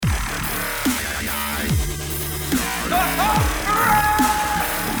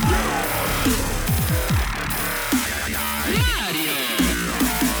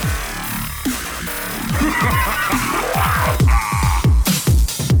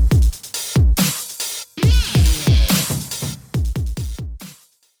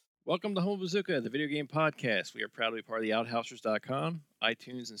Welcome to Home Bazooka, the video game podcast. We are proud to be part of the Outhousers.com,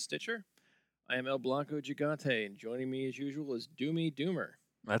 iTunes, and Stitcher. I am El Blanco Gigante, and joining me as usual is Doomy Doomer.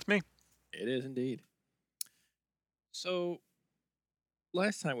 That's me. It is indeed. So,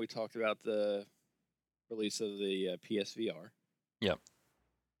 last time we talked about the release of the PSVR. Yep.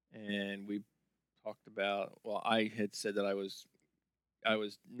 And we talked about, well, I had said that I was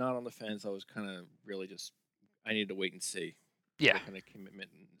not on the fence. I was kind of really just, I needed to wait and see Yeah. what kind of commitment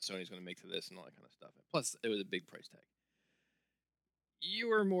Sony's going to make to this and all that kind of stuff. Plus, it was a big price tag. You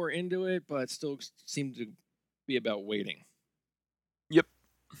were more into it, but still seemed to be about waiting. Yep.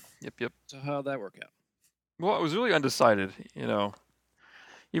 So how'd that work out? Well, I was really undecided, even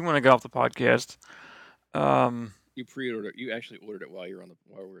when I got off the podcast. You pre-ordered it. You actually ordered it while we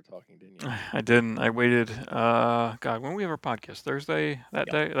were talking, didn't you? I didn't. I waited. God, when we have our podcast, Thursday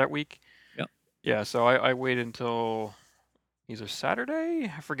day, that week. Yep. Yeah. So I waited until either Saturday.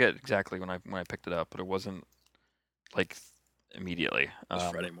 I forget exactly when I picked it up, but it wasn't like immediately. It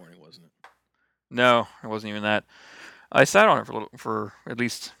was Friday morning, wasn't it? No, it wasn't even that. I sat on it for at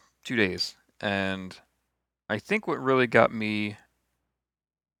least 2 days, and I think what really got me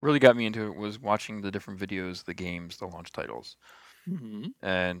into it was watching the different videos, the games, the launch titles,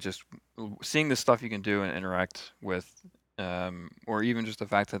 and just seeing the stuff you can do and interact with, or even just the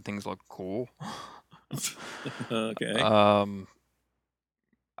fact that things look cool. Okay.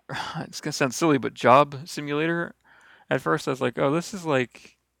 It's gonna sound silly, but Job Simulator. At first, I was like, "Oh, this is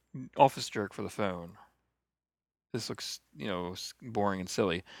like Office Jerk for the phone. This looks, boring and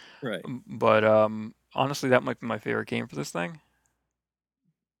silly." Right. But honestly, that might be my favorite game for this thing.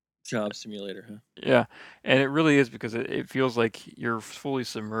 Job Simulator, huh? Yeah, and it really is because it feels like you're fully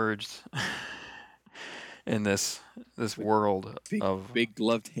submerged in this world of big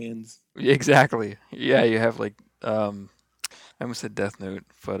gloved hands. Exactly. Yeah, you have like I almost said Death Note,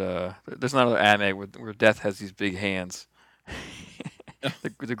 but there's not another anime where Death has these big hands.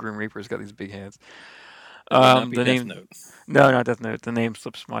 the Grim Reaper's got these big hands. That would not be The Death name, Note. No, not Death Note. The name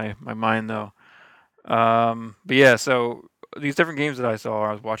slips my mind though. But yeah, so these different games that I saw,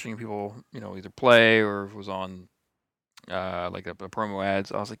 I was watching people, either play or if it was on like a promo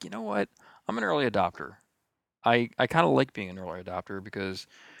ads. I was like, you know what? I'm an early adopter. I kind of like being an early adopter because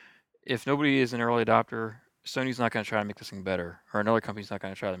if nobody is an early adopter, Sony's not going to try to make this thing better, or another company's not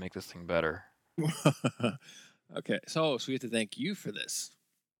going to try to make this thing better. Okay, so we have to thank you for this.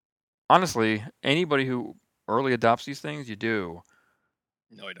 Honestly, anybody who early adopts these things, you do.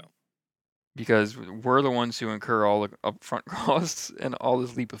 No, I don't. Because we're the ones who incur all the upfront costs and all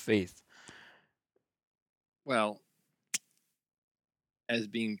this leap of faith. Well, as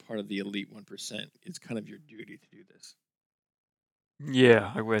being part of the elite 1%, it's kind of your duty to do this.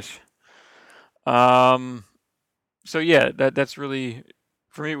 Yeah, I wish. So yeah, that's really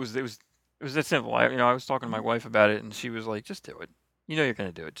for me. It was that simple. I was talking to my wife about it, and she was like, "Just do it. You know you're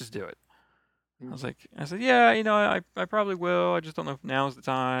gonna do it. Just do it." I said, "Yeah, I probably will. I just don't know if now's the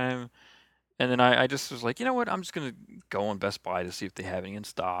time." And then I just was like, you know what? I'm just gonna go on Best Buy to see if they have any in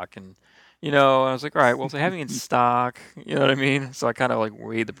stock. And I was like, all right, well, if they have any in stock, you know what I mean? So I kind of like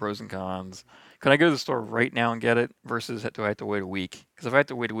weighed the pros and cons. Can I go to the store right now and get it versus do I have to wait a week? Because if I have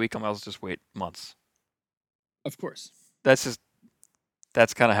to wait a week, I might as well just wait months. Of course. That's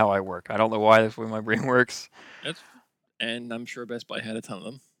kind of how I work. I don't know why that's the way my brain works. And I'm sure Best Buy had a ton of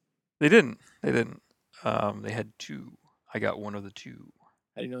them. They didn't. They had 2. I got one of the 2.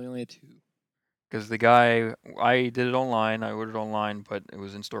 How do you know they only had 2? Because the guy, I did it online. I ordered online, but it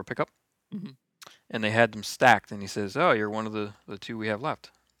was in-store pickup. And they had them stacked, and he says, "Oh, you're one of the 2 we have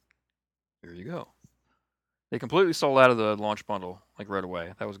left. There you go." They completely sold out of the launch bundle like right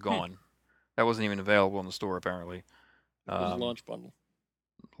away. That was gone. That wasn't even available in the store apparently. What was the launch bundle?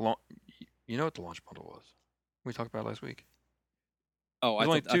 You know what the launch bundle was? We talked about it last week. Oh, I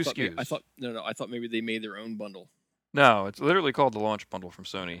thought 2 SKUs. I thought maybe they made their own bundle. No, it's literally called the launch bundle from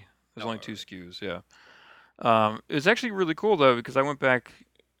Sony. There's only 2 SKUs. Yeah. It was actually really cool though because I went back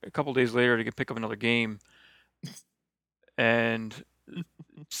a couple days later to pick up another game, and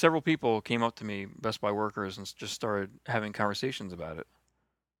several people came up to me, Best Buy workers, and just started having conversations about it.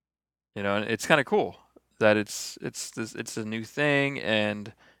 And it's kind of cool that it's a new thing,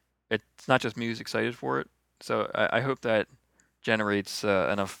 and it's not just me who's excited for it. So I hope that generates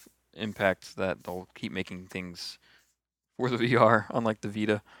enough impact that they'll keep making things for the VR, unlike the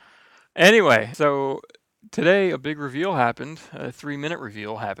Vita. Anyway, so today a big reveal happened. A 3-minute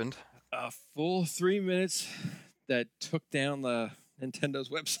reveal happened. A full 3 minutes that took down the Nintendo's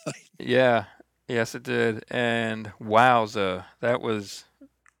website. Yeah. Yes, it did. And wowza, that was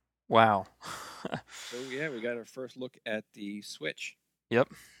wow. So yeah, we got our first look at the Switch. Yep.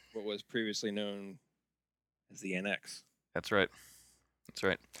 what was previously known as the NX. That's right. That's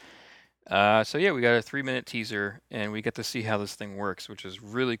right. So yeah, we got a 3-minute teaser, and we get to see how this thing works, which is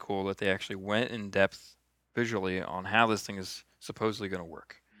really cool that they actually went in depth visually on how this thing is supposedly going to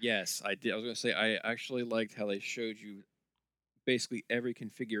work. Yes, I did. I was going to say I actually liked how they showed you basically every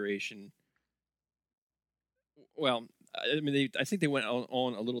configuration. Well, I mean, I think they went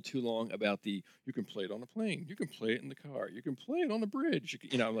on a little too long about the you can play it on a plane, you can play it in the car, you can play it on the bridge.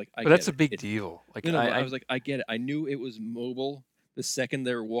 I'm like, I But get that's a it. big It's deal. Like no, no, but I I was like, I get it. I knew it was mobile the second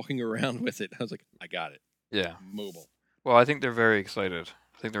they were walking around with it. I was like, I got it. yeah. Mobile. Well, I think they're very excited.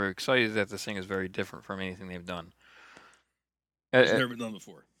 I think they're excited that this thing is very different from anything they've done. It's Uh, never been done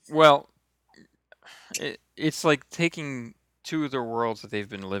before. well, it's like taking two of their worlds that they've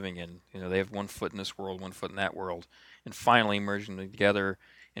been living in. They have one foot in this world, one foot in that world, and finally merging them together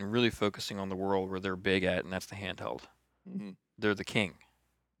and really focusing on the world where they're big at, and that's the handheld. Hmm. They're the king.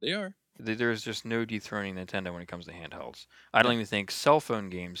 They are. There's just no dethroning Nintendo when it comes to handhelds. I don't No, even think cell phone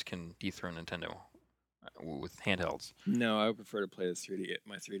games can dethrone Nintendo with handhelds. no, I would prefer to play the 3D,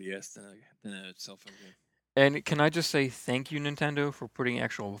 my 3DS than a cell phone game. And can I just say thank you, Nintendo, for putting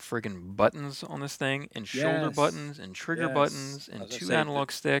actual friggin' buttons on this thing, and shoulder Yes, buttons, and trigger yes. buttons, I and was gonna two say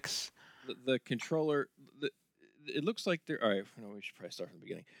analog sticks. the controller. It looks like they're all right. No, we should probably start from the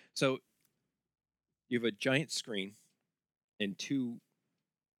beginning. So you have a giant screen and two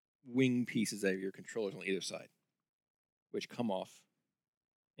wing pieces of your controllers on either side, which come off,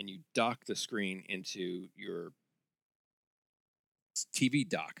 and you dock the screen into your TV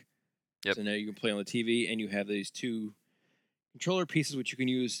dock. Yep. So now you can play on the TV, and you have these two controller pieces which you can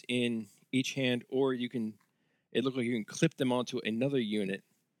use in each hand, or you can. It looks like you can clip them onto another unit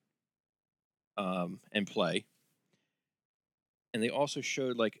and play. And they also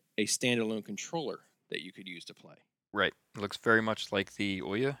showed like a standalone controller that you could use to play. Right. It looks very much like the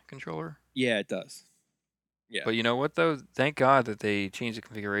Ouya controller. Yeah, it does. Yeah. But you know what, though? Thank God that they changed the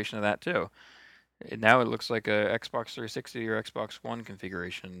configuration of that, too. Now it looks like a Xbox 360 or Xbox One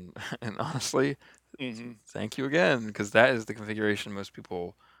configuration. And honestly, Hmm. thank you again, because that is the configuration most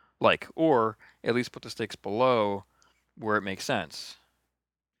people like. Or at least put the sticks below where it makes sense.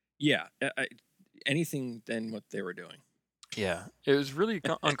 Yeah. Anything than what they were doing. Yeah. It was really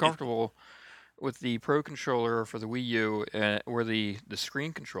uncomfortable with the Pro controller for the Wii U, where the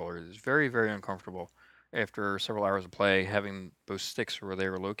screen controller is very, very uncomfortable after several hours of play, having those sticks where they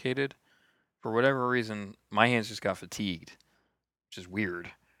were located. For whatever reason, my hands just got fatigued, which is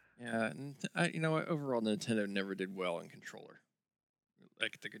weird. Yeah. And overall, Nintendo never did well in controller,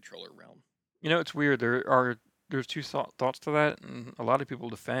 like the controller realm. It's weird. There's two thoughts to that, and a lot of people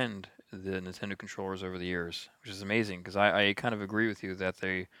defend the Nintendo controllers over the years, which is amazing because I kind of agree with you that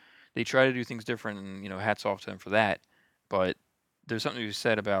they try to do things different, and hats off to them for that. But there's something you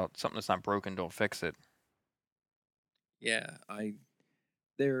said about something that's not broken, don't fix it. Yeah.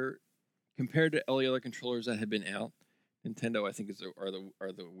 They're compared to all the other controllers that have been out. Nintendo, I think,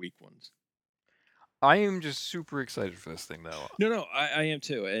 are the weak ones. I am just super excited for this thing, though. No, no, I am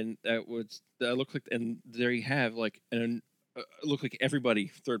too, and that look like, and there you have like look like everybody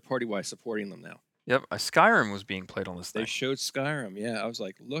third party wise supporting them now. Yep, Skyrim was being played on this They thing. showed Skyrim, yeah. I was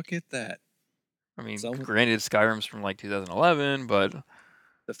like, look at that. I mean, Some granted, Skyrim's from like 2011, but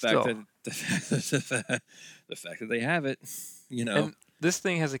the fact still. that the fact that they have it, you know, And this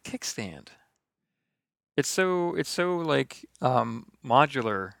thing has a kickstand. It's so like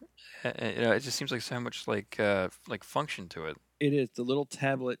modular. It just seems like so much like function to it. it is the little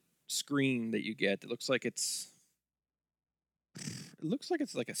tablet screen that you get. It looks like it's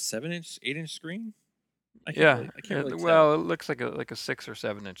like a 7-inch, 8-inch screen. Yeah. I can't Yeah, really tell. well, it looks like a 6 or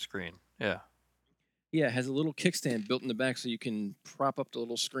 7 inch screen. Yeah. Yeah, it has a little kickstand built in the back, so you can prop up the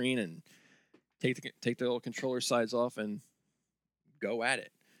little screen and take the little controller sides off and go at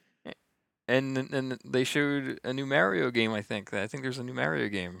it. A- And then they showed a new Mario game. I think there's a new Mario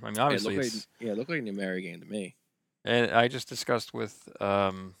game. I mean, Yeah, it obviously looked like it's. yeah, it looked like a new Mario game to me. And I just discussed with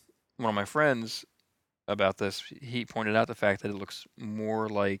one of my friends about this. He pointed out the fact that it looks more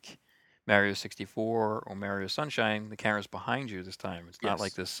like Mario 64 or Mario Sunshine. The camera's behind you this time. It's not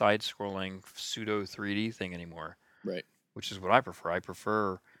like Yes, this side-scrolling pseudo 3D thing anymore, right. which is what I prefer. I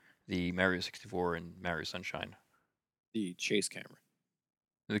prefer the Mario 64 and Mario Sunshine. The chase camera.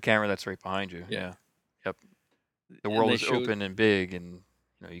 The camera that's right behind you. Yeah, Yeah. Yep. The and world they is showed. open and big, and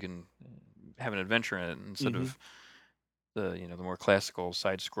you can have an adventure in it instead Hmm. of the more classical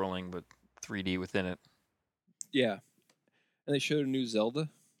side-scrolling but 3D within it. Yeah, and they showed a new Zelda.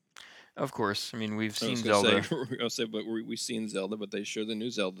 Of course, I mean we've I was seen gonna say, Zelda. but we've seen Zelda, but they showed the new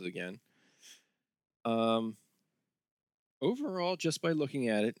Zelda again. Um, Overall, just by looking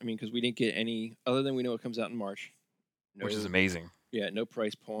at it, I mean, because we didn't get any other than we know it comes out in March. which is No, amazing. yeah, no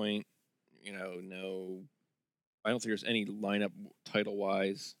price point. No. I don't think there's any lineup title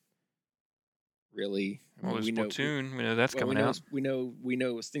wise. Really, I Well, mean, there's we know we Splatoon. We know that's well we coming know out. it's- we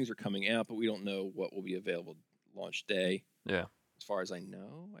know as things are coming out, but we don't know what will be available launch day. Yeah. As far as I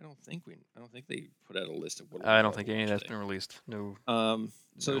know, I don't think they put out a list of what will be I don't think available any of launch that's day. been released. No,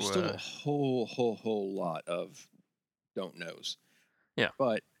 So there's no. still a whole lot of don't knows. Yeah.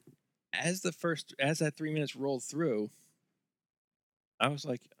 But as that 3 minutes rolled through, I was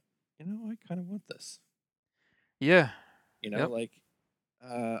like, I kind of want this. Yeah. You know, Yep. like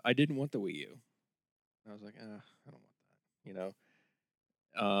I didn't want the Wii U. I was like, I don't want that.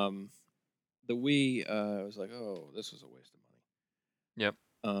 The Wii, I was like, oh, this was a waste of Yep.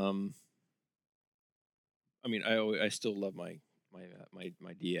 money. I mean, I still love my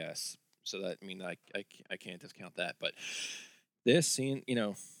DS, so that I mean, I can't discount that. But this seeing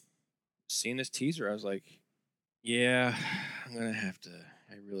this teaser, I was like, yeah, I'm gonna have to.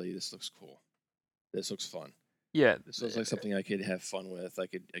 This looks cool. This looks fun. Yeah. This looks like something I could have fun with. I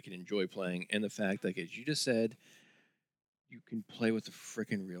could enjoy playing, and the fact, like as you just said, you can play with the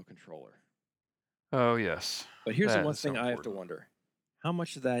freaking real controller. Oh yes. But here's the That one is so thing I have to important. wonder: how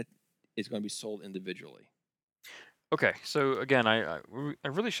much of that is going to be sold individually? Okay, so again, I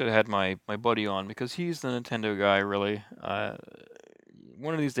really should have had my buddy on because he's the Nintendo guy. Really,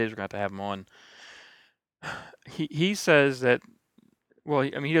 one of these days we're going to have him on. He says that. Well,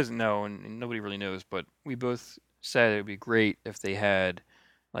 I mean, he doesn't know, and nobody really knows. But we both said it would be great if they had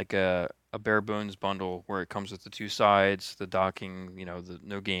like a bare bones bundle where it comes with the two sides, the docking, the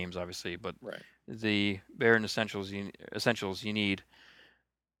no games obviously, but Right. the bare and essentials you need.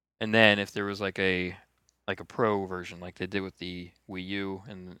 And then if there was like a pro version, like they did with the Wii U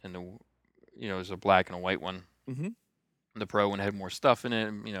and the there's a black and a white one. Mm-hmm. The pro one had more stuff in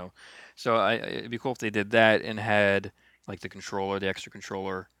it, So it'd be cool if they did that and had like the extra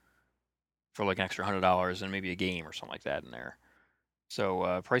controller for like an extra $100 and maybe a game or something like that in there.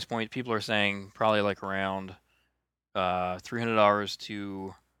 So price point, people are saying probably like around $300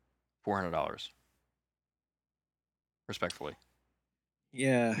 to $400, respectfully.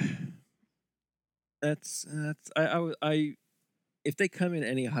 Yeah, I if they come in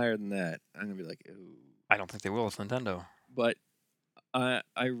any higher than that, I'm gonna be like, ooh. I don't think they will. It's Nintendo. But I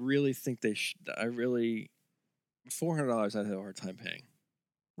really think they should. I really $400. I'd have a hard time paying.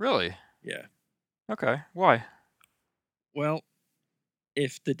 Really? Yeah. Okay. Why? Well,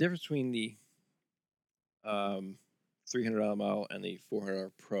 if the difference between the um, $300 model and the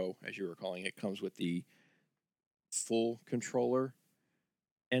 $400 Pro, as you were calling it, comes with the full controller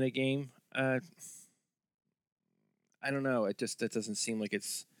and a game, I don't know. That doesn't seem like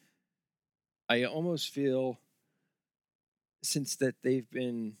it's. I almost feel since that they've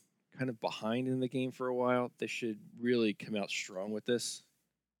been kind of behind in the game for a while, they should really come out strong with this.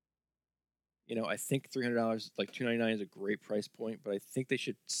 I think $300, like $299, is a great price point, but I think they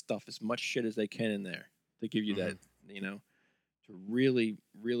should stuff as much shit as they can in there to give you Hmm. that, to really,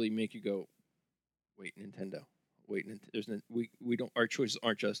 really make you go, wait, Nintendo, wait, we don't. Our choices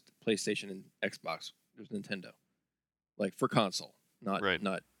aren't just PlayStation and Xbox. There's Nintendo, like for console, not Right.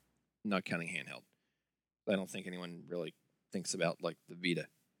 not not counting handheld. I don't think anyone really thinks about like the Vita,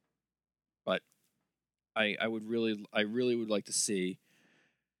 but I really would like to see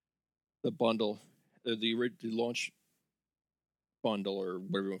the bundle, the launch bundle or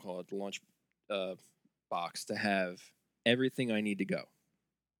whatever you want to call it, the launch uh, box to have everything I need to go.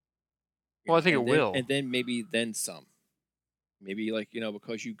 Well, I think it And will. then maybe then some. Maybe like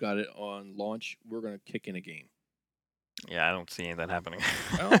because you got it on launch, we're gonna kick in a game. Yeah, I don't see any of that happening.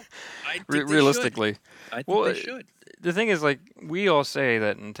 Well, I think they should. Realistically, I think well, they should. the thing is, like, we all say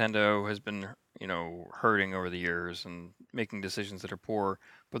that Nintendo has been, hurting over the years and making decisions that are poor,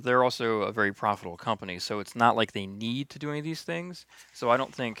 but they're also a very profitable company. So it's not like they need to do any of these things. So I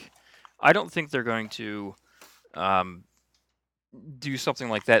don't think they're going to um, do something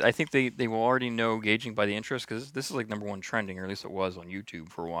like that. I think they will already know, gauging by the interest, because this is like number one trending, or at least it was on YouTube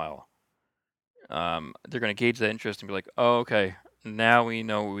for a while. They're going to gauge that interest and be like, oh, okay, now we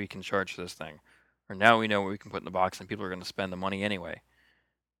know what we can charge for this thing, or now we know what we can put in the box, and people are going to spend the money anyway.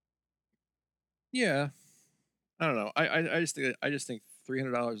 Yeah, I don't know. I just think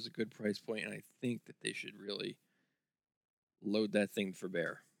 $300 is a good price point, and I think that they should really load that thing for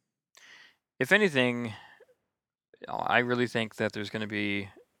bear. If anything, I really think that there's going to be.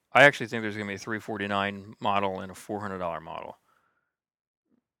 I actually think there's going to be a 349 model and a $400 model.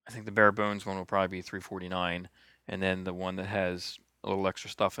 I think the bare bones one will probably be 349, and then the one that has a little extra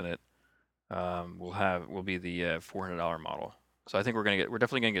stuff in it will be the $400 model. So I think we're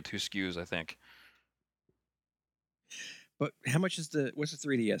definitely gonna get 2 SKUs, I think. But how much is what's the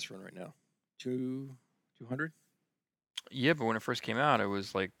 3DS run right now? 200? Yeah, but when it first came out, it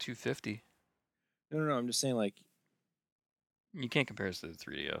was like 250. No, no, no. I'm just saying, like, You can't compare this to the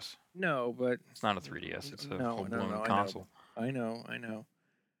 3DS. no, but It's not a 3DS. It's a no, no, full-blown no. I know, console. I know. I'm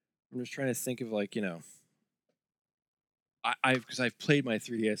just trying to think of, like, I've because I've played my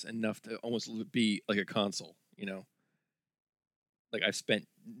 3DS enough to almost be like a console. Like I've spent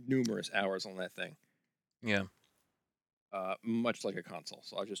numerous hours on that thing, Yeah. much like a console.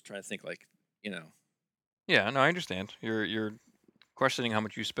 So I was just trying to think, like, you know, Yeah, no, I understand. You're questioning how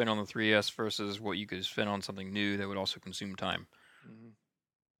much you spend on the 3DS versus what you could spend on something new that would also consume time. mhm.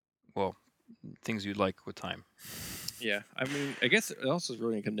 Well, things you'd like with time. Yeah. I mean, I guess it also is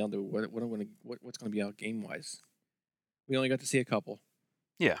really gonna come down to what's gonna be out game wise. We only got to see a couple,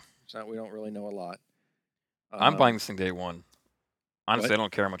 Yeah. so we don't really know a lot. I'm buying Um, this thing day one. what? Honestly, I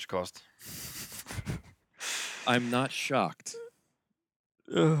don't care how much it costs. I'm not shocked.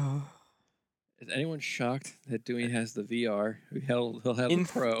 Ugh. Is anyone shocked that Dewey has the VR? He'll have the in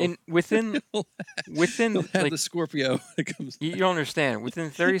Pro. in within he'll, he'll within have like the Scorpio that comes. you don't understand. Within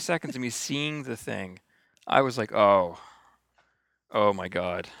 30 seconds of me seeing the thing, I was like, oh my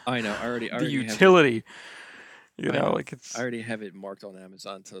god, I know. I the already have it. utility. I know. Like I it's already have it marked on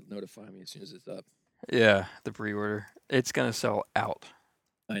Amazon to notify me as soon as it's up. yeah, the pre-order. It's gonna sell out.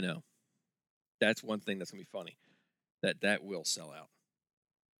 I know. That's one thing that's gonna be funny. That will sell out.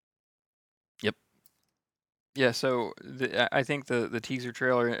 Yep. Yeah. So I think the teaser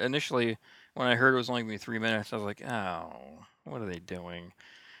trailer initially, when I heard it was only gonna be 3 minutes, I was like, oh, what are they doing?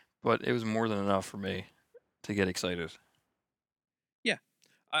 But it was more than enough for me to get excited. Yeah.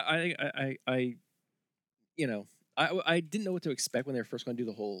 I I didn't know what to expect when they were first going to do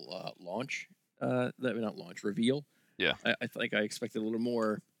the whole launch. That not launch reveal. Yeah. I think I expected a little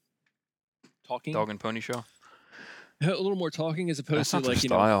more talking, Dog and pony show. a little more talking as opposed That's to, not their like,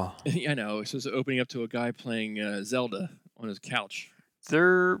 style. I know. It's just opening up to a guy playing Zelda on his couch.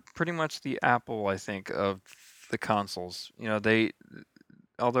 They're pretty much the Apple, I think, of the consoles.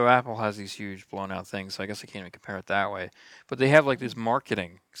 Although Apple has these huge blown out things, so I guess I can't even compare it that way. But they have like this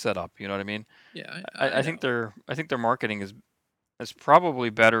marketing set up. You know what I mean? Yeah, I know. I think their marketing is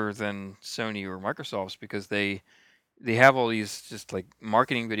probably better than Sony or Microsoft's because they have all these just like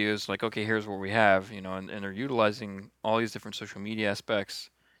marketing videos. Like, okay, here's what we have, and they're utilizing all these different social media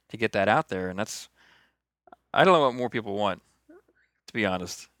aspects to get that out there. And I don't know what more people want, to be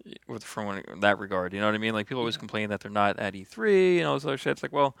honest, in that regard. You know what I mean? Like people always Yeah. complain that they're not at E3 and all this other shit. It's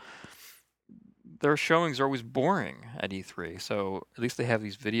like, well, their showings are always boring at E3, so at least they have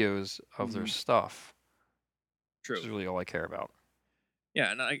these videos of their Mhm. stuff, which True. is really all I care about.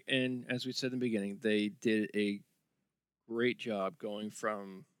 Yeah, and as we said in the beginning, they did a great job going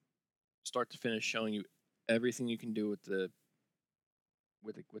from start to finish, showing you everything you can do with the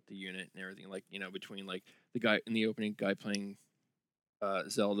unit and everything. Like, between, like, the guy in the opening, guy playing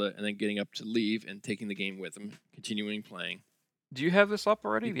Zelda, and then getting up to leave and taking the game with him, continuing playing. Do you have this up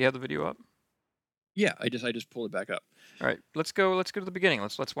already? Do you have the video up? Yeah, I just pulled it back up. All right, let's go. Let's go to the beginning.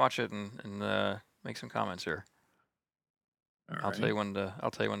 Let's watch it and make some comments here. All I'll tell right, you I'll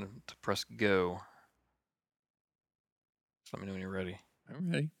tell you when to press go. Just let me know when you're ready.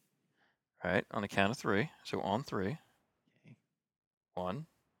 I'm ready. All right, on the count of three. So on three. Okay. 1,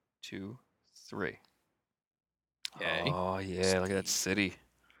 2, 3. Okay. Oh yeah, look at that city.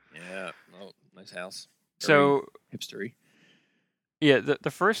 Yeah. Oh, nice house. Very So hipstery. yeah,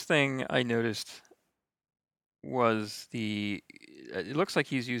 the first thing I noticed was it looks like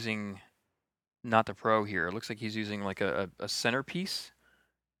he's using not the Pro here. It looks like he's using like a centerpiece.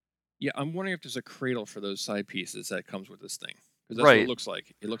 Yeah, I'm wondering if there's a cradle for those side pieces that comes with this thing, because that's what it Right, looks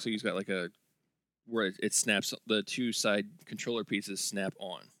like. It looks like he's got, like, a where it snaps. The two side controller pieces snap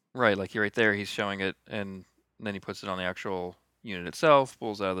on. right. Like right there, he's showing it, and then he puts it on the actual unit itself,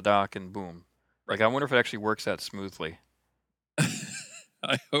 pulls out of the dock, and boom. Like Right. I wonder if it actually works that smoothly.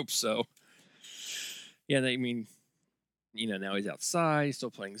 I hope so. Yeah, I mean, now he's outside, he's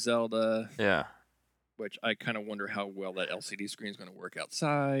still playing Zelda, Yeah. which I kind of wonder how well that LCD screen is going to work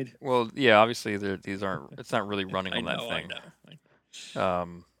outside. Well, yeah. Obviously, these aren't. It's not really running I on that know, I thing. know.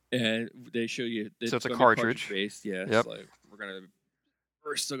 Um. And they show you So it's it's a going to be cartridge cartridge. based. Yeah, Yep. so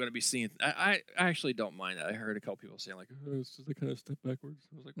we're still going to be seeing. I actually don't mind that. I heard a couple people saying, like, oh, it's just a kind of step backwards.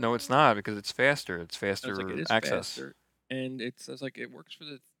 I was like, No, well, it's not because it's faster. It's I was like, it faster is access, faster, and I was like, it works for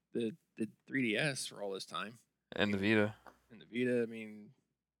the 3DS for all this time. I and the mean, Vita. in the Vita, I mean,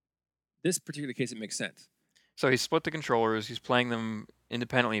 this particular case, it makes sense. So he split the controllers. He's playing them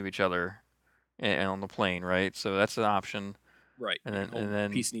independently of each other. and on the plane, right? So that's an option. Right. And You can then hold and a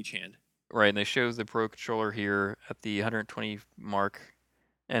then piece in each hand. right, and they show the Pro controller here at the 120 mark,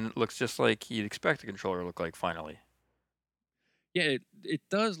 and it looks just like you'd expect a controller to look like finally. Yeah, it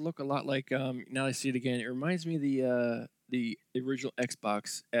does look a lot like now I see it again. It reminds me of the original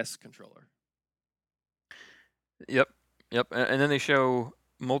Xbox S controller. Yep. Yep. And then they show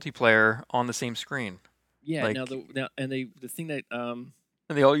multiplayer on the same screen. Yeah, now Like the thing that and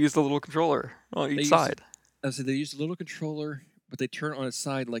they all use the little controller on they each use side. they use a little controller, but they turn it on its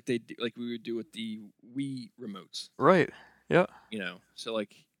side like like we would do with the Wii remotes. Right. Yep. So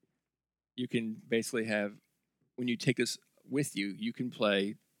like you can basically have when you take this with you, you can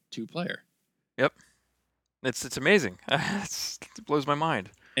play 2 player. Yep. It's amazing. It blows my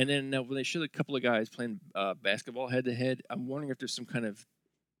mind. And then now when they show a couple of guys playing basketball head to head, I'm wondering if there's some kind of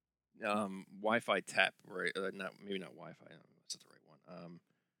Wi-Fi tap, right? Not maybe not Wi-Fi. I don't know, that's not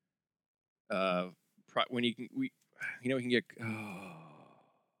the right one. When you can we can get. Oh,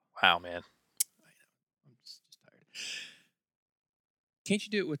 Wow, man. I know. I'm just tired. Can't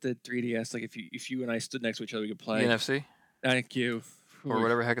you do it with the 3DS? Like if you and I stood next to each other, we could play. NFC Thank you. or Ooh,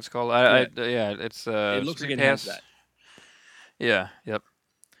 whatever heck it's called. yeah, Yeah, it's it looks like Street it has Pass. that, Yeah. Yep.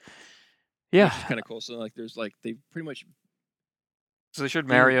 which is Yeah. kind of cool. So like, there's like they pretty much So they showed did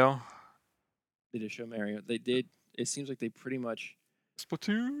Mario, they did show Mario. They did. It seems like they pretty much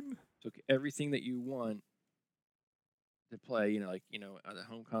Splatoon. took everything that you want to play, on the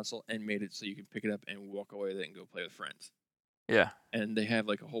home console, and made it so you can pick it up and walk away with it and go play with friends. Yeah. And they have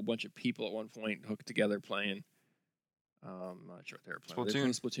like a whole bunch of people at one point hooked together playing. I'm not sure what they were playing. Were they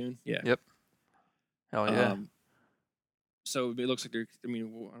playing Splatoon? Yeah. Yep. Hell yeah. So it looks like I don't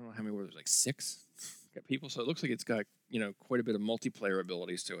know how many were there, like 6 got people. So it looks like it's got quite a bit of multiplayer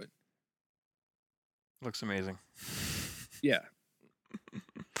abilities to it. Looks amazing. Yeah.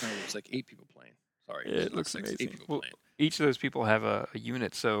 It's like 8 people playing. Sorry, Yeah, it looks 6, amazing. 8 people Well, playing. each of those people have a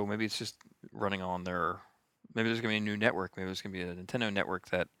unit, so maybe it's just running on their. Maybe there's gonna be a new network. Maybe there's gonna be a Nintendo network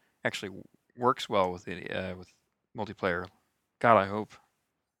that actually works well with with multiplayer. God, I hope.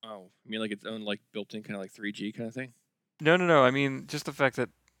 Oh, you mean like its own like built-in kind of like 3G kind of thing? No, no, no. I mean, just the fact that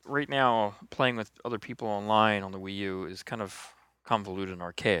right now playing with other people online on the Wii U is kind of convoluted and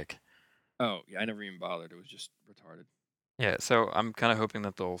archaic. Oh, yeah, I never even bothered. It was just retarded. Yeah, so I'm kind of hoping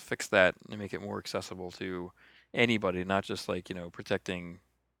that they'll fix that and make it more accessible to anybody, not just like, protecting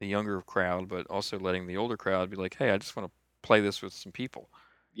the younger crowd, but also letting the older crowd be like, hey, I just want to play this with some people,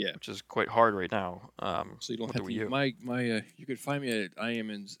 Yeah. which is quite hard right now So you don't with the have to Wii U. you could find me at I am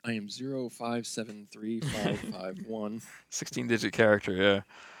 0573551. 16-digit character, yeah.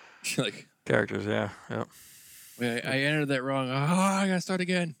 Like, Characters, yeah. Yep. wait, I entered that wrong. Oh, I gotta start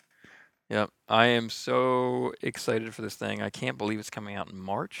again. Yep. I am so excited for this thing. I can't believe it's coming out in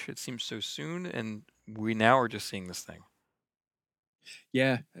March. It seems so soon, and we now are just seeing this thing.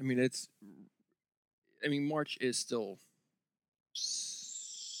 Yeah, March is still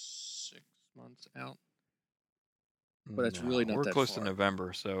 6 months out, but it's really No, not we're that close to far.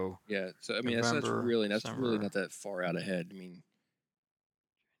 November, so Yeah, so that's November, really December. not that far out ahead.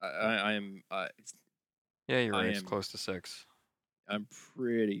 I am Yeah, you're I right. It's am close to 6. I'm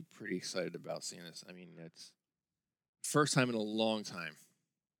pretty excited about seeing this. I mean, it's first time in a long time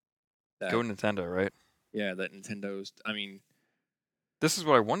that Go Nintendo, right? that Nintendo's. I mean, This is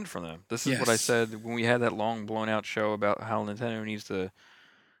what I wanted from them. This is what I yes, said when we had that long blown out show about how Nintendo needs to,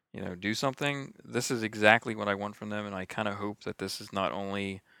 do something. This is exactly what I want from them, and I kind of hope that this is not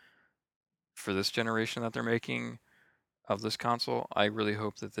only for this generation that they're making of this console. I really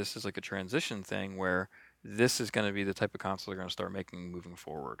hope that this is like a transition thing where this is going to be the type of console they're going to start making moving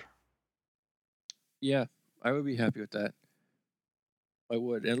forward. yeah, I would be happy with that. I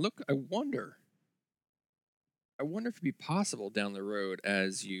would. And look, I wonder if it'd be possible down the road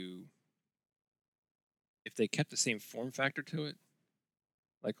if they kept the same form factor to it.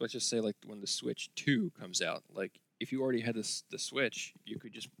 Like, let's just say, like when the Switch 2 comes out, like if you already had the Switch, you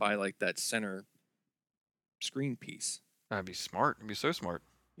could just buy like that center screen piece. That'd be smart. It'd be so smart.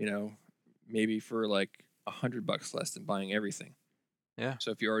 You know, maybe for like $100 less than buying everything. Yeah. So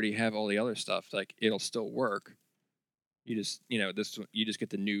if you already have all the other stuff, like it'll still work. You just you just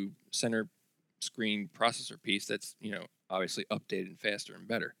get the new center screen processor piece that's obviously updated and faster and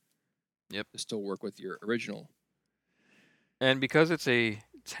better. Yep. To still work with your original. And because it's a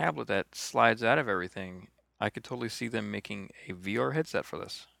tablet that slides out of everything, I could totally see them making a VR headset for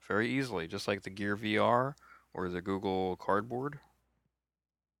this very easily, just like the Gear VR or the Google Cardboard.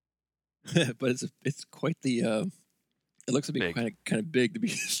 But it's quite the it looks to be Big. kind of big to be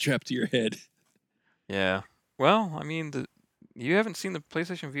strapped to your head. Yeah. Well, I mean, You haven't seen the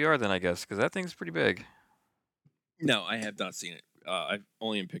PlayStation VR then, I guess, because that thing's pretty big. No, I have not seen it. I've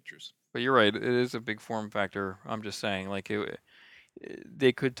only in pictures. But you're right, it is a big form factor. I'm just saying, like,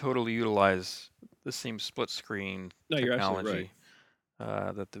 they could totally utilize the same split screen No, you're absolutely right.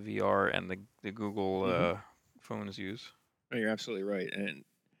 technology that the VR and the Google Hmm. phones use. No, you're absolutely right. And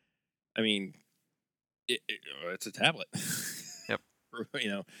I mean, it's a tablet. Yep.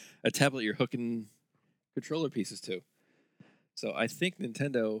 A tablet you're hooking controller pieces to. So I think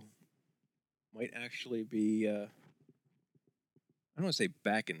Nintendo might actually be. I don't want to say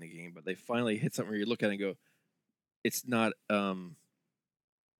back in the game, but they finally hit something where you look at it and go, it's not. Well,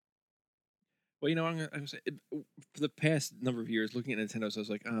 I'm gonna say for the past number of years, looking at Nintendo, so I was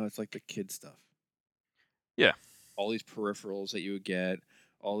like, oh, it's like the kid stuff. Yeah. All these peripherals that you would get,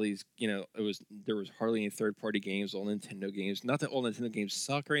 all these, there was hardly any third party games, all Nintendo games. Not that all Nintendo games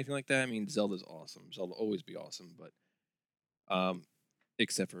suck or anything like that. I mean, Zelda's awesome. Zelda will always be awesome, but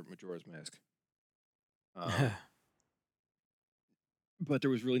except for Majora's Mask. Um, but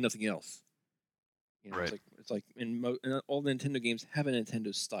there was really nothing else. Right. It's like and all the Nintendo games have a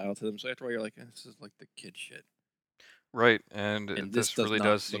Nintendo style to them. So after a while, you're like, this is like the kid shit. Right. And And this this does really not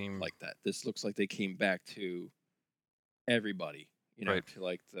does look seem like that. This looks like they came back to everybody. right. To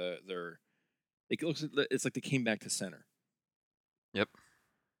like their. It looks. It's like they came back to center. Yep.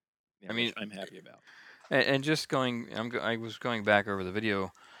 I Which mean, I'm happy about. and just going, I was going back over the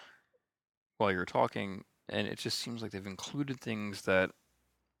video while you were talking, and it just seems like they've included things that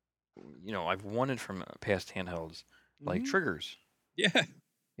I've wanted from past handhelds, like Hmm. triggers. Yeah.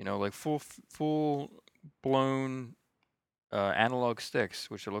 Like full blown analog sticks,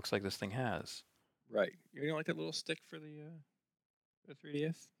 which it looks like this thing has. Right. You don't like that little stick for the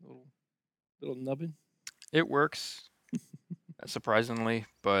 3DS? Little nubbin. It works surprisingly,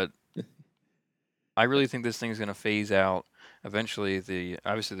 but I Yeah. really think this thing's going to phase out. Eventually,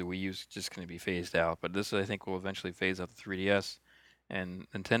 obviously the Wii U is just going to be phased out, but this I think will eventually phase out the 3DS, and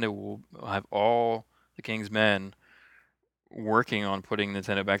Nintendo will have all the King's Men working on putting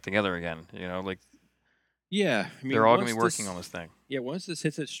Nintendo back together again. Like Yeah. I they're mean, all going to be working on this thing. once this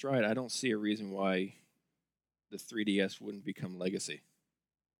hits its stride, I don't see a reason why the 3DS wouldn't become legacy.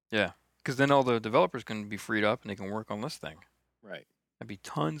 Yeah, because then all the developers can be freed up and they can work on this thing. Right. There'd be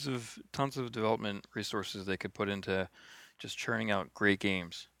tons of development resources they could put into just churning out great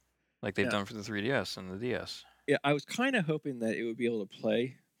games, like they've Yeah. done for the 3DS and the DS. Yeah. I was kind of hoping that it would be able to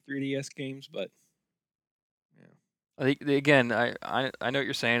play 3DS games, but yeah. I think again, I know what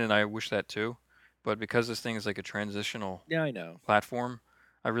you're saying, and I wish that too, but because this thing is like a transitional Yeah, I know. platform,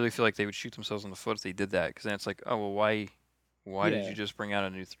 I really feel like they would shoot themselves in the foot if they did that. Because then it's like, oh well, why did Yeah. you just bring out a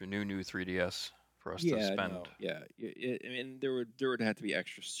new 3DS for us to Yeah, no, spend? yeah. I mean, there would have to be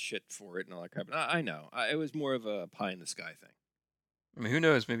extra shit for it and all that crap. And I know. It was more of a pie in the sky thing. I mean, who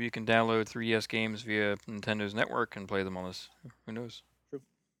knows? Maybe you can download 3DS games via Nintendo's network and play them on this. Who knows? True.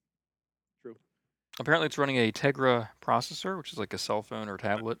 True. Apparently, it's running a Tegra processor, which is like a cell phone or I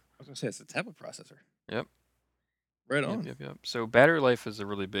tablet. was gonna say it's a tablet processor. Yep. Right Yep. on. Yep. Yep. So battery life is a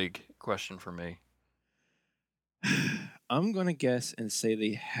really big question for me. I'm gonna guess and say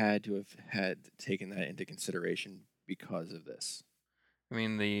they had to have had taken that into consideration because of this. I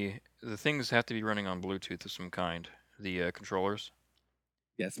mean, the things have to be running on Bluetooth of some kind. The controllers.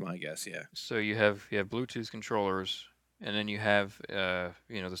 That's my guess. Yeah. So you have Bluetooth controllers, and then you have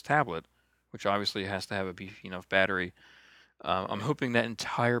this tablet, which obviously has to have a beefy enough battery. I'm Right. hoping that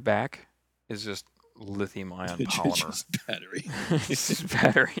entire back is just lithium ion polymer. Just battery. It's just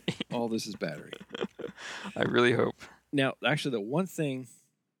battery. All this is battery. I really hope. Now, actually, the one thing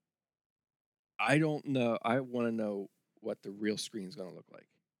I don't know, I want to know what the real screen is gonna look like.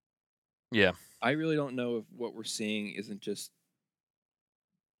 Yeah. I really don't know if what we're seeing isn't just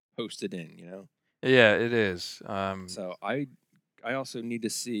posted in. Yeah, it is. So I also need to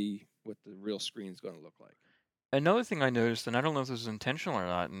see what the real screen is going to look like. Another thing I noticed, and I don't know if this is intentional or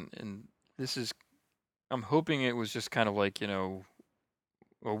not, and this is, I'm hoping it was just kind of like, a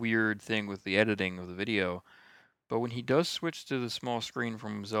weird thing with the editing of the video. But when he does switch to the small screen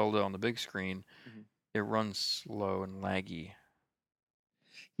from Zelda on the big screen, Mhm. it runs slow and laggy.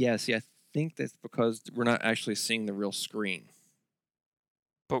 Yeah, see, I think that's because we're not actually seeing the real screen.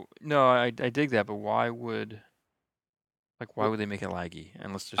 But no, I dig that. But why Well, would they make it laggy?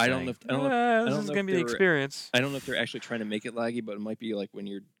 Unless they're I don't know saying, if I don't know if, I this don't is know gonna if be the they're experience. I don't know if they're actually trying to make it laggy, but it might be like when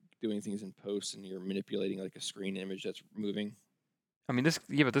you're doing things in post and you're manipulating like a screen image that's moving. I mean,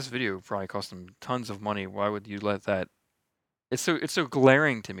 but this video probably cost them tons of money. Why would you let that? It's so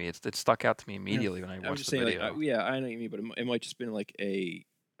glaring to me. It stuck out to me Yeah. immediately when I I'm watched just the saying, like, video. yeah, I know what you mean, but it might just been like a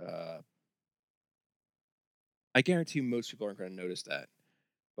I guarantee most people aren't going to notice that,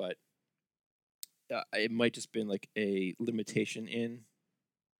 but it might just been like a limitation in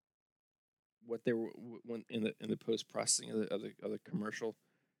what they were when in the post processing of the commercial.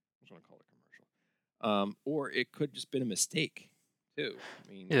 I just want to call it commercial. Or it could just been a mistake too.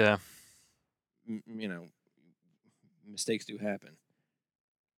 I mean, Yeah, you know, mistakes do happen,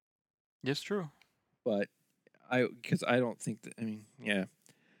 it's true. but because I don't think that. I mean, yeah,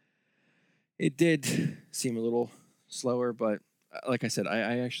 it did seem a little slower, but like I said,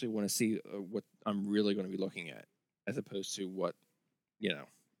 I actually want to see what I'm really going to be looking at, as opposed to what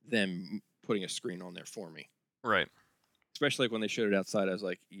them putting a screen on there for me. Right. Especially like when they showed it outside, I was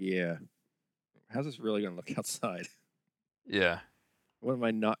like, yeah, how's this really going to look outside? Yeah. What am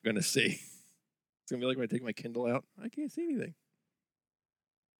I not going to see? It's going to be like when I take my Kindle out, I can't see anything.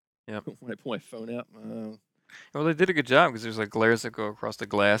 Yep. When I pull my phone out, Well, they did a good job because there's like glares that go across the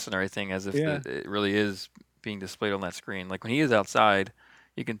glass and everything, as if yeah, it really is being displayed on that screen. Like when he is outside,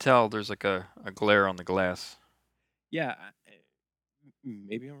 you can tell there's like a glare on the glass. yeah.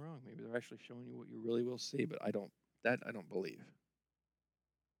 Maybe I'm wrong. Maybe they're actually showing you what you really will see, but I don't believe.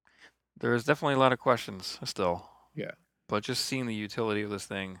 There is definitely a lot of questions still, Yeah. but just seeing the utility of this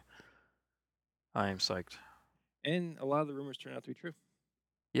thing, I am psyched. And a lot of the rumors turn out to be true.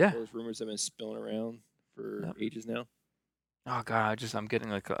 Yeah. Those rumors have been spilling around for Yep. ages now. Oh God, I'm getting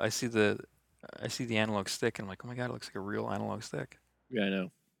like I see the analog stick and I'm like, oh my God, it looks like a real analog stick. Yeah, I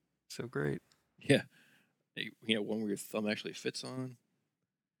know. So great. Yeah. One where your thumb actually fits on.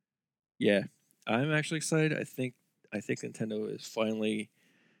 Yeah. I'm actually excited. I think Nintendo is finally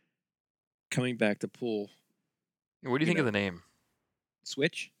coming back to pull, What do you you think of know, the name?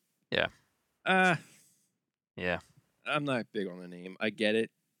 Switch. Yeah. Uh, Yeah. I'm not big on the name. I get it.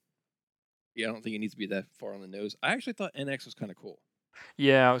 Yeah, I don't think it needs to be that far on the nose. I actually thought NX was kind of cool.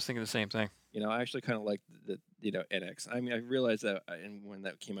 Yeah, I was thinking the same thing. I actually kind of like the NX. I mean, I realized that, and when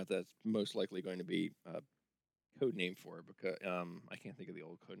that came out, that's most likely going to be a code name for it, because I can't think of the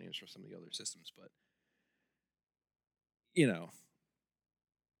old code names for some of the other systems, but you know,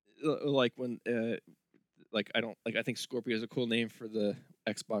 like when like I don't like I think Scorpio is a cool name for the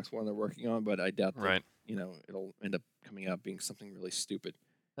Xbox One they're working on, but I doubt that Right. it'll end up coming out being something really stupid.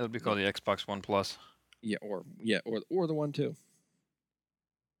 That would be I mean, called the Xbox One Plus. or the one too.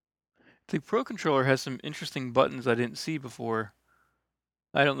 The Pro controller has some interesting buttons I didn't see before.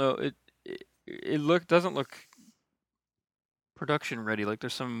 I don't know. It doesn't look production ready. Like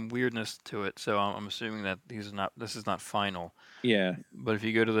there's some weirdness to it. So I'm assuming that this is not final. Yeah. But if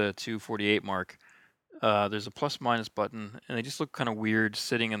you go to the 248 mark, there's a plus minus button, and they just look kind of weird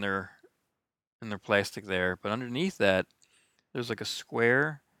sitting in their plastic there. But underneath that, there's like a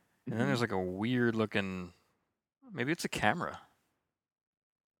square, and then Hmm. there's like a weird looking. Maybe it's a camera.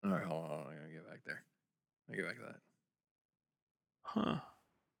 All right, hold on. I gotta get back there. I get back to Huh.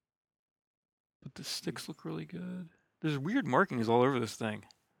 But the sticks look really good. There's weird markings all over this thing.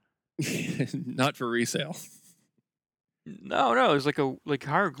 that. Not for resale. No, it's like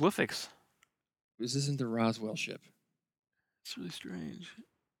hieroglyphics. This isn't the Roswell ship. It's really strange.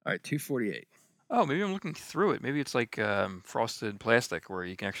 All right, 248. Oh, maybe I'm looking through it. Maybe it's like frosted plastic where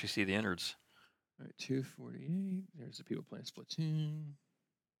you can actually see the innards. All right, 248. There's the people playing Splatoon.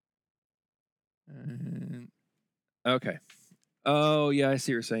 And okay. Oh yeah, I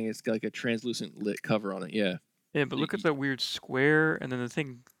see what you're saying. It's got like a translucent lit cover on it. Yeah. Yeah, but look at that weird square, and then the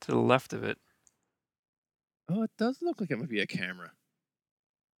thing to the left of it. Oh, it does look like it might be a camera.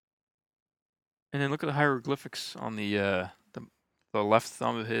 And then look at the hieroglyphics on the left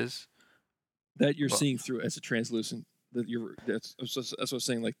thumb of his. That you're Well, seeing through as a translucent. That's what I was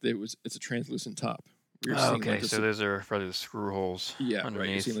saying. Like it's a translucent top. You're oh, seeing okay, so those are probably the screw holes yeah, right. You're seeing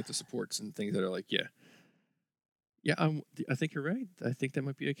underneath. like the supports and things that are like yeah. I think you're right. I think that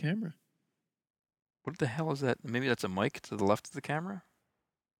might be a camera. What the hell is that? Maybe that's a mic to the left of the camera?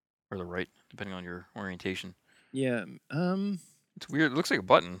 Or the right, depending on your orientation. Yeah. It's weird. It looks like a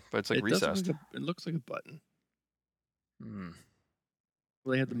button, but it's like It does look like recessed. it looks like a button. Hmm.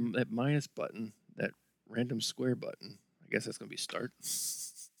 Well, they had that minus button, that random square button. I guess that's gonna be start.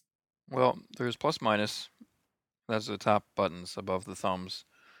 Well, there's plus minus. That's the top buttons above the thumbs.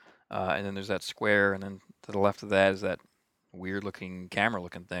 And then there's that square, and then to the left of that is that weird looking camera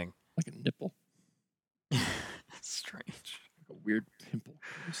looking thing. Like a nipple, It's strange. like a weird pimple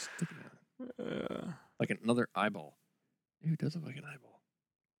just sticking out. Uh, Like another eyeball. Ew, it does look like an eyeball.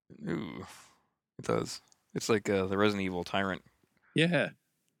 ooh, it does. It's like the Resident Evil Tyrant. Yeah.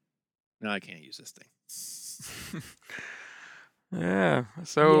 No, I can't use this thing. Yeah,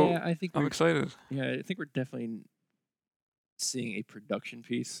 so Yeah, I think I'm we're excited. I think we're definitely seeing a production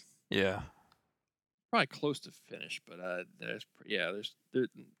piece. Yeah. probably close to finished, but there's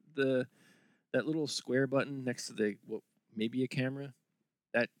the that little square button next to the what maybe a camera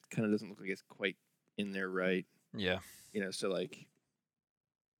that kind of doesn't look like it's quite in there right. Yeah. So like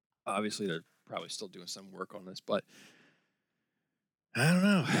obviously they're probably still doing some work on this, but I don't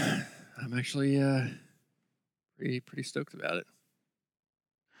know. I'm actually pretty stoked about it.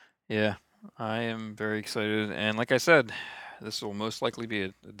 Yeah. I am very excited, and like I said, this will most likely be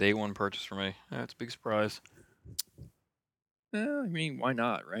a day one purchase for me. It's a big surprise. I mean, why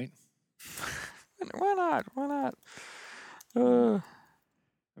not, right? Why not? Why not? I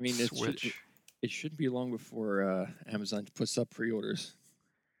mean, Switch. it shouldn't be long before Amazon puts up pre-orders.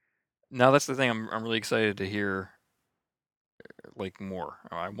 Now that's the thing. I'm really excited to hear like more.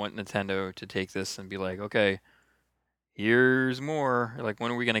 I want Nintendo to take this and be like, okay, here's more. Like,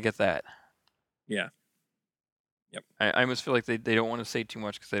 when are we gonna get that? Yeah. Yep. I almost feel like they don't want to say too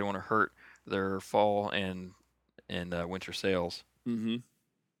much because they don't want to hurt their fall and winter sales. Mm-hmm.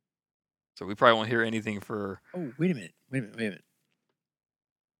 So we probably won't hear anything for. Oh, wait a minute.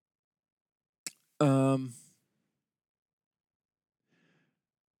 Um,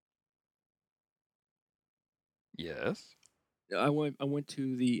 Yes. I went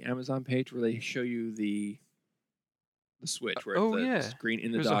to the Amazon page where they show you the Switch, where Oh the yeah. screen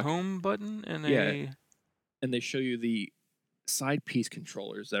in the There's a dock. home button and Yeah, a. and they show you the side piece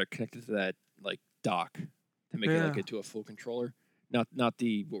controllers that are connected to that like dock to make it like Yeah. into a full controller. Not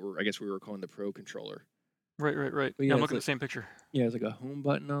the I guess we were calling the Pro controller. Right. But Yeah, yeah, I'm it's looking at like the same picture. there's like a home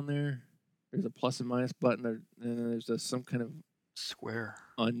button on there. There's a plus and minus button, and then there's some kind of Square.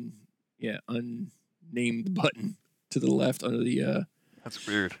 unnamed button to the left That's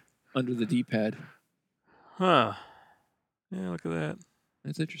weird. under the D-pad. Huh. Yeah, look at that.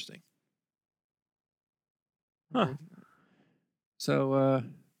 That's interesting. Huh. So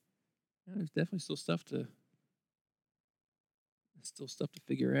there's definitely still stuff to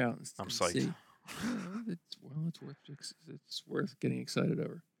figure out I'm and psyched. see. It's worth getting excited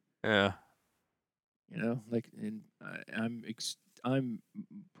over. Yeah. Like, and I'm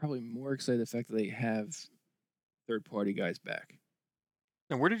probably more excited the fact that they have third-party guys back.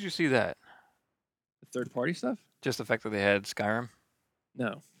 And where did you see that? The third-party stuff? Just the fact that they had Skyrim?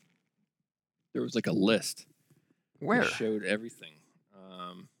 No, there was like a list. Where? That showed everything.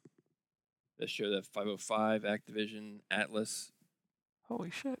 That showed that 505, Activision, Atlas, Holy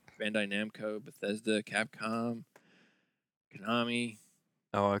shit. Bandai Namco, Bethesda, Capcom, Konami,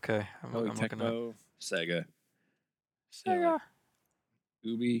 Oh, okay. I'm Koei looking at Tecmo, Sega, Sega.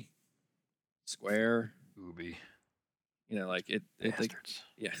 Ubi, Square. Ubi. Like it Bastards.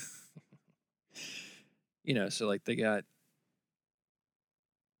 yeah. So like they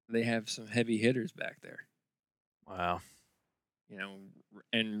have some heavy hitters back there. Wow.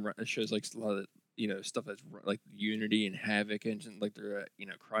 And it shows like a lot of stuff that's like Unity and Havoc engine, like they're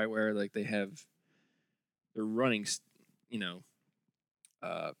Cryware, like they're running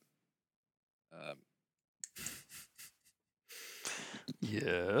uh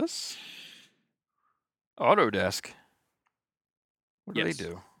Yes. Autodesk. What do they yes.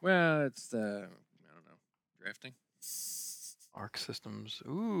 do? Well, it's I don't know, drafting. Arc Systems.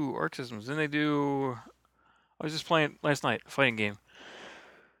 Ooh, Arc Systems. Then they do. I was just playing last night, a fighting game.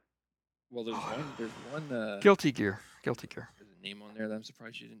 Well, there's one Guilty Gear. Guilty Gear. there's a name on there that I'm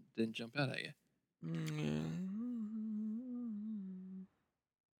surprised you didn't jump out at you.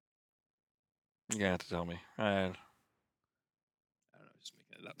 You're gonna have to tell me. I don't know, just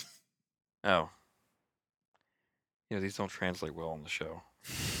making it up. Oh. These don't translate well on the show.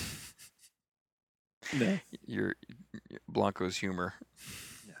 No. Your Blanco's humor.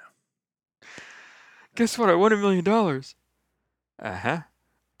 No. Guess what? I won $1 million. Uh-huh.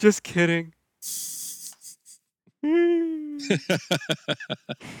 Just kidding.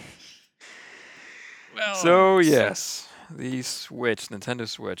 Well, So yes, the Switch, Nintendo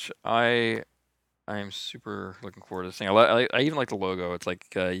Switch. I am super looking forward to this thing. I even like the logo. It's like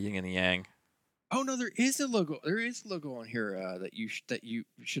yin and yang. Oh no, there is a logo. There is a logo on here that you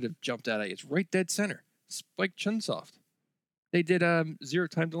should have jumped out at. It's right dead center. Spike Chunsoft. They did Zero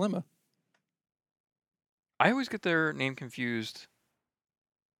Time Dilemma. I always get their name confused.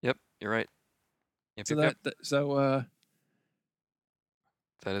 Yep, you're right. Yep, So yep.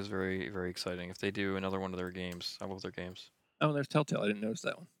 That is very, very exciting. If they do another one of their games, I love their games. Oh, there's Telltale. I didn't notice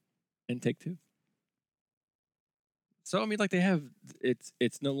that one. And Take-Two. So I mean, like they have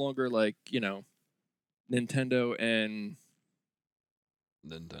it's no longer like Nintendo and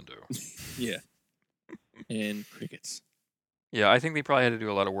Nintendo. yeah, and crickets. Yeah, I think they probably had to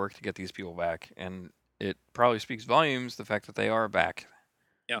do a lot of work to get these people back, and it probably speaks volumes the fact that they are back.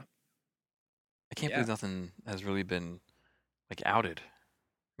 Yeah. I can't Yeah. believe nothing has really been like outed.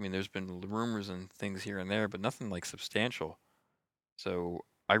 I mean, there's been rumors and things here and there, but nothing like substantial. So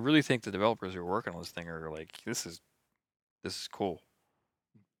I really think the developers who are working on this thing are like, this is cool.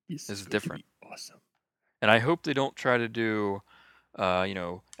 This This is going to different. be awesome. And I hope they don't try to do,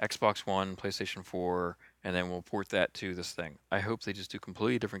 Xbox One, PlayStation 4, and then we'll port that to this thing. I hope they just do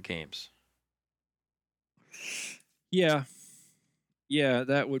completely different games. Yeah. Yeah,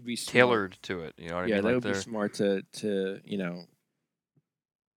 that would be smart. Tailored to it. You know what I Yeah, mean? that Like would be they're smart to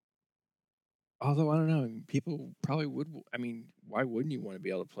although I don't know, people probably would. I mean, why wouldn't you want to be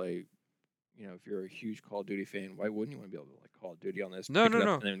able to play? If you're a huge Call of Duty fan, why wouldn't you want to be able to like Call of Duty on this? No, Pick no, it up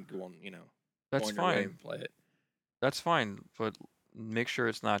no. and then go on, go That's on your way fine. and play it. That's fine, but make sure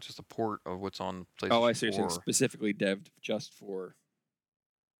it's not just a port of what's on PlayStation Oh, I see. You're saying 4. specifically devved just for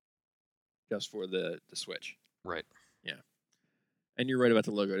the Switch. Right. And you're right about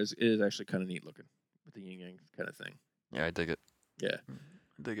the logo. It is actually kind of neat looking with the yin yang kind of thing. Yeah, I dig it. Yeah.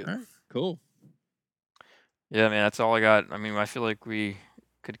 I dig it. All right. Cool. Yeah, man, that's all I got. I mean, I feel like we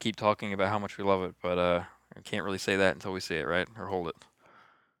could keep talking about how much we love it, but I can't really say that until we see it, right? Or hold it.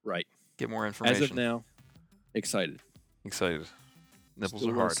 Right. Get more information. As of now, excited. Excited. Nipples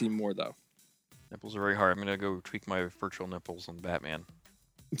Still are wanna hard. see more though. Nipples are very hard. I'm gonna go tweak my virtual nipples on Batman,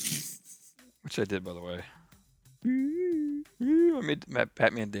 which I did, by the way. I made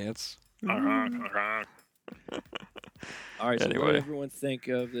Batman dance. All right. So what Anyway. did everyone think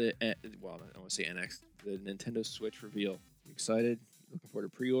of the? I want to say NX, the Nintendo Switch reveal. You excited? Looking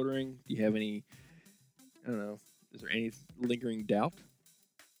forward to pre-ordering? Do you have any? I don't know. Is there any lingering doubt?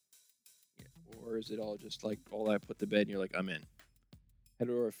 Or is it all just like all that put to bed and you're like, I'm in? Head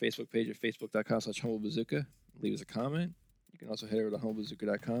over to our Facebook page at facebook.com/humblebazooka. Leave us a comment. You can also head over to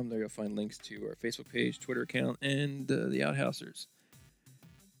humblebazooka.com. There you'll find links to our Facebook page, Twitter account, and the Outhousers.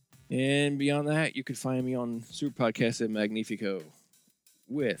 And beyond that, you can find me on Super Podcast at Magnifico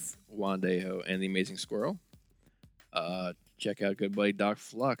with Wandejo and the Amazing Squirrel. Check out good buddy Doc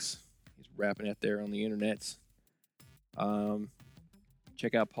Flux. He's rapping out there on the internets.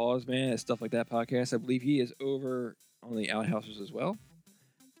 Check out Pause Man at Stuff Like That podcast. I believe he is over on the Outhousers as well.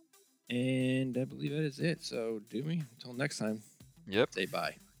 And I believe that is it. So do me. Until next time. Yep. Say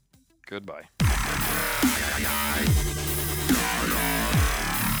bye. Goodbye.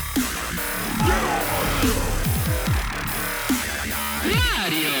 Yeah!